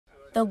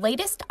The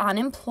latest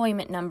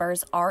unemployment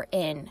numbers are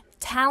in,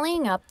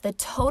 tallying up the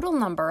total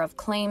number of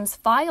claims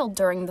filed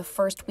during the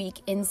first week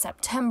in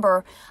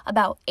September,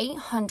 about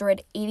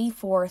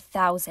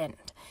 884,000.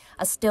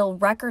 A still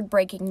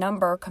record-breaking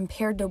number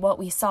compared to what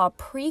we saw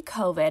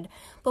pre-COVID,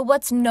 but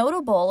what's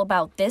notable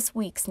about this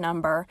week's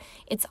number,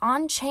 it's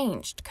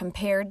unchanged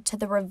compared to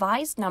the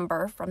revised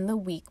number from the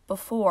week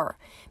before,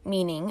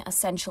 meaning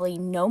essentially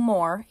no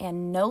more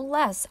and no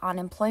less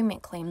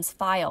unemployment claims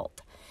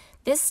filed.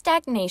 This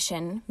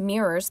stagnation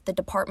mirrors the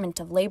Department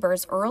of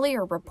Labor's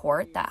earlier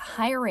report that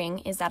hiring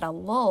is at a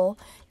lull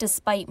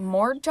despite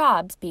more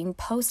jobs being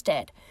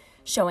posted,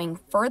 showing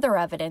further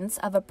evidence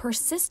of a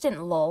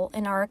persistent lull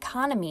in our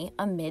economy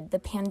amid the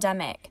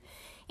pandemic.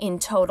 In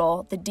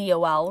total, the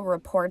DOL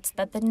reports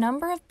that the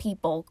number of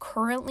people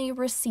currently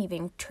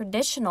receiving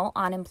traditional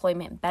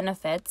unemployment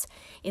benefits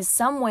is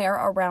somewhere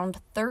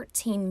around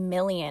 13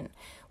 million,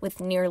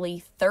 with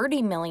nearly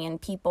 30 million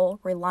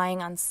people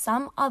relying on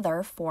some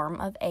other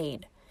form of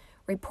aid.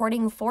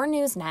 Reporting for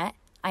NewsNet,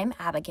 I'm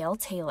Abigail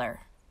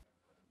Taylor.